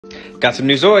Got some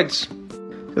new Zoids.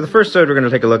 So the first Zoid we're going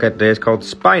to take a look at today is called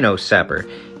Spinosapper.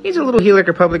 He's a little Helix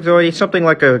Republic Zoid. He's something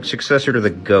like a successor to the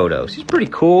Godos. He's pretty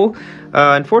cool.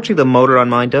 Unfortunately, the motor on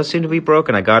mine does seem to be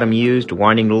broken. I got him used.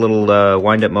 Winding the little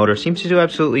wind-up motor seems to do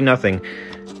absolutely nothing.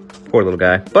 Poor little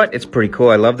guy. But it's pretty cool.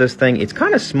 I love this thing. It's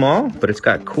kind of small, but it's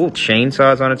got cool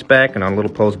chainsaws on its back and on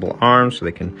little posable arms so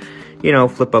they can, you know,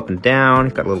 flip up and down.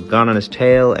 He's got a little gun on his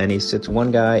tail, and he sits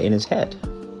one guy in his head.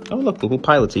 Oh, look, the little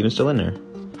pilot's even still in there.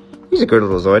 He's a good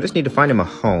little Zoid. I just need to find him a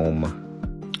home.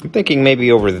 I'm thinking maybe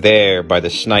over there by the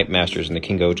Snipe Masters and the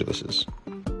King Ojuluses.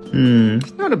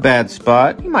 It's not a bad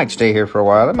spot. He might stay here for a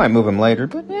while. I might move him later,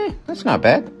 but that's not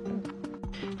bad.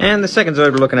 And the second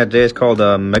Zoid we're looking at today is called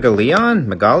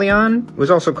Megaleon. It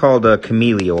was also called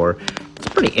Chameleor. It's a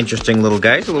pretty interesting little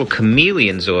guy. He's a little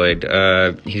chameleon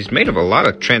Zoid. He's made of a lot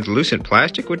of translucent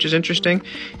plastic, which is interesting.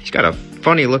 He's got a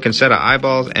funny looking set of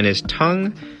eyeballs, and his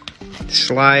tongue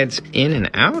slides in and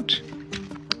out.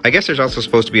 I guess there's also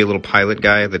supposed to be a little pilot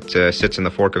guy that sits in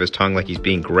the fork of his tongue like he's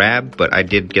being grabbed, but I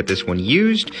did get this one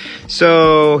used,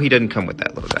 so he didn't come with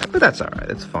that little guy. But that's alright,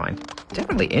 that's fine.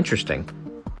 Definitely interesting.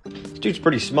 This dude's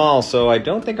pretty small, so I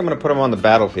don't think I'm going to put him on the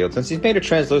battlefield. Since he's made of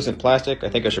translucent plastic, I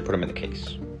think I should put him in the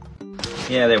case.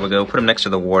 Yeah, there we go. Put him next to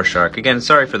the War Shark. Again,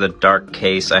 sorry for the dark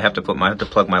case. I have to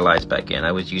plug my lights back in.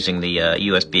 I was using the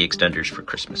USB extenders for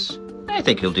Christmas. I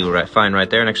think he'll do fine right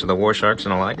there next to the War Sharks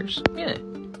and the Ligers. Yeah.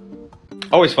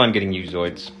 Always fun getting used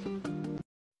Zoids.